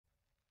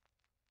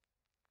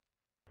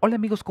Hola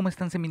amigos, ¿cómo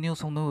están?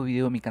 Bienvenidos a un nuevo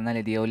video de mi canal.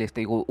 El día de hoy les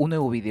traigo un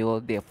nuevo video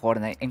de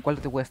Fortnite, en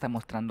cual te voy a estar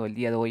mostrando el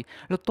día de hoy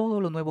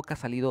todo lo nuevo que ha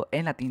salido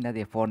en la tienda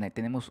de Fortnite.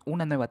 Tenemos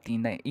una nueva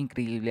tienda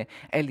increíble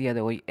el día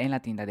de hoy en la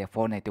tienda de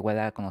Fortnite. Te voy a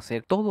dar a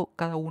conocer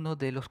cada uno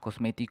de los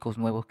cosméticos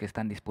nuevos que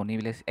están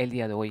disponibles el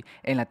día de hoy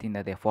en la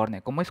tienda de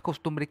Fortnite. Como es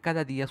costumbre,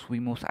 cada día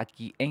subimos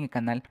aquí en el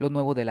canal lo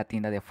nuevo de la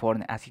tienda de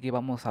Fortnite, así que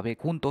vamos a ver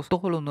juntos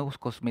todos los nuevos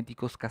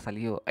cosméticos que ha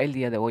salido el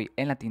día de hoy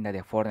en la tienda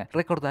de Fortnite.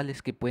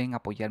 Recordarles que pueden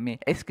apoyarme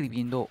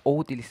escribiendo o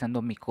utilizando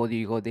mi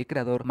código de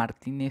creador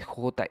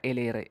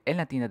Martinezjlr en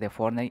la tienda de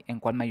Fortnite,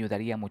 en cual me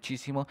ayudaría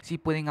muchísimo si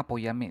pueden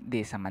apoyarme de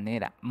esa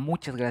manera.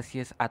 Muchas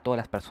gracias a todas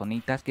las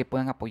personitas que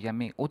puedan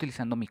apoyarme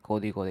utilizando mi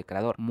código de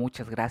creador.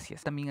 Muchas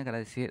gracias. También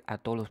agradecer a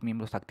todos los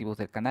miembros activos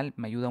del canal,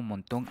 me ayuda un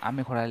montón a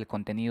mejorar el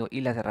contenido y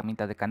las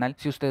herramientas del canal.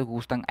 Si ustedes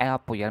gustan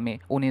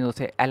apoyarme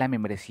uniéndose a la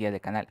membresía del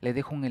canal, les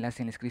dejo un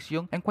enlace en la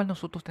descripción, en cual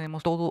nosotros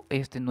tenemos todo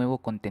este nuevo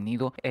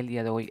contenido el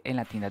día de hoy en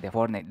la tienda de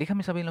Fortnite.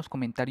 Déjame saber en los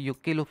comentarios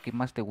qué es lo que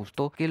más te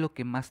gustó, qué es lo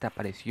que más te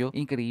pareció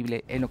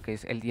increíble en lo que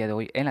es el día de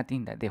hoy en la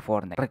tienda de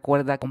Fortnite.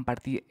 Recuerda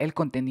compartir el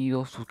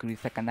contenido,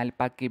 suscribirse al canal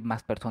para que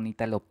más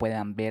personitas lo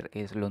puedan ver,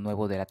 que es lo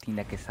nuevo de la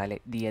tienda que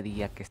sale día a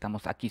día, que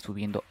estamos aquí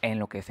subiendo en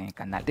lo que es en el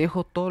canal.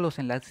 Dejo todos los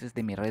enlaces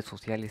de mis redes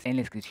sociales en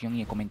la descripción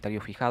y en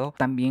comentario fijado,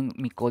 también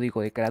mi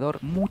código de creador.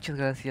 Muchas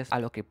gracias a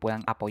los que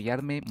puedan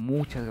apoyarme,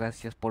 muchas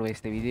gracias por ver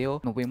este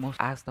video. Nos vemos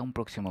hasta un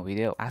próximo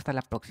video, hasta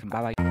la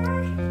próxima, bye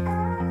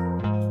bye.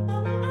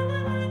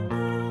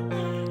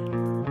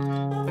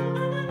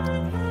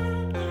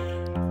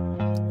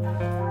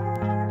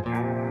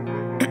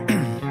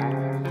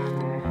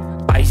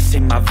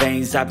 In my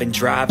veins, I've been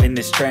driving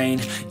this train.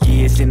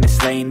 Years in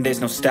this lane,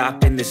 there's no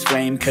stopping this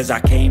flame. Cause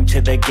I came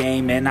to the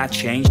game and I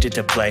changed it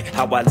to play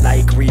how I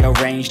like,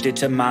 rearranged it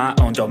to my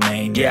own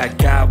domain. Yeah, I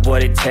got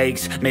what it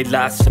takes, made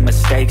lots of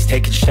mistakes,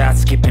 taking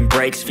shots, skipping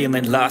breaks,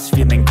 feeling lost,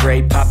 feeling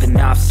great, popping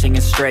off,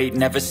 singing straight,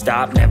 never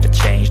stopped, never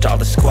changed. All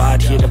the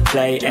squad here to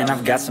play and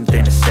I've got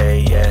something to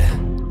say, yeah.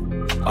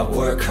 I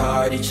work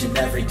hard each and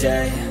every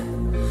day,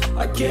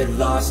 I get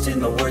lost in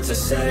the words I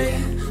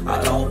say. I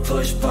don't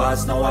push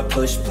pause, no I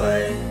push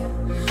play.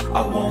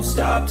 I won't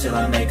stop till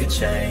I make a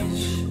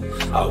change.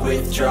 I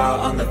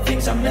withdraw on the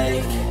things I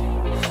make.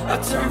 I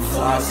turn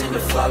flaws into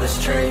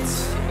flawless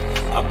traits.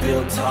 I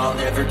build tall,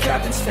 never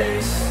capped in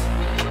space.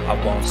 I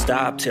won't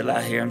stop till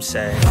I hear him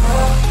say, oh,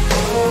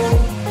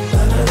 oh,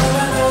 la, la, la,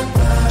 la, la.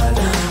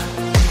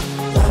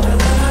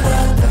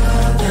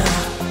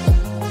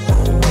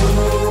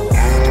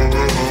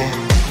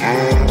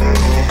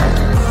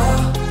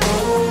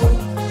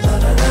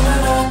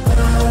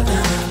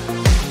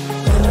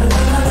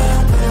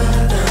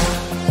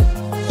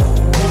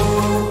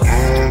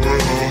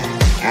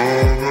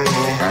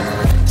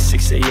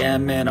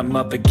 And I'm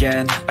up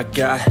again. I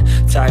got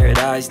tired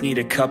eyes, need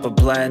a cup of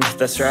blend.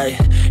 That's right,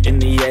 in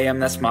the AM,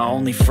 that's my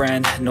only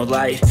friend. No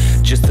light,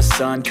 just the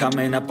sun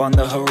coming up on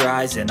the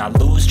horizon. I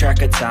lose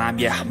track of time,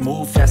 yeah, I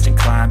move fast and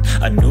climb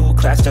a new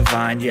class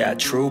divine, yeah,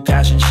 true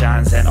passion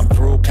shines. And I'm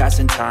through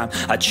passing time,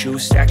 I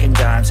choose stacking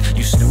dimes.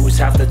 You snooze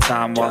half the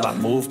time while I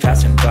move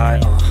passing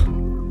by.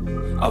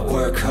 I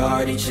work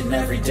hard each and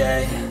every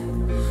day,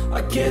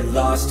 I get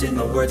lost in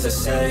the words I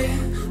say.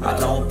 I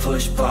don't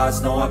push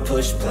pause, no I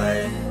push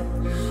play.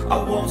 I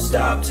won't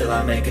stop till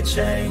I make a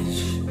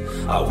change.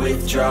 I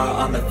withdraw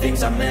on the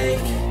things I make.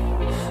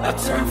 I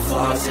turn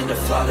flaws into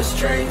flawless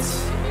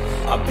traits.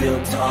 I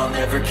build tall,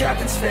 never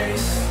capped in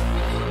space.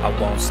 I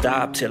won't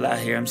stop till I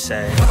hear him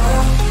say, oh,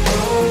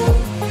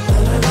 oh,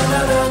 la, la,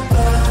 la, la, la.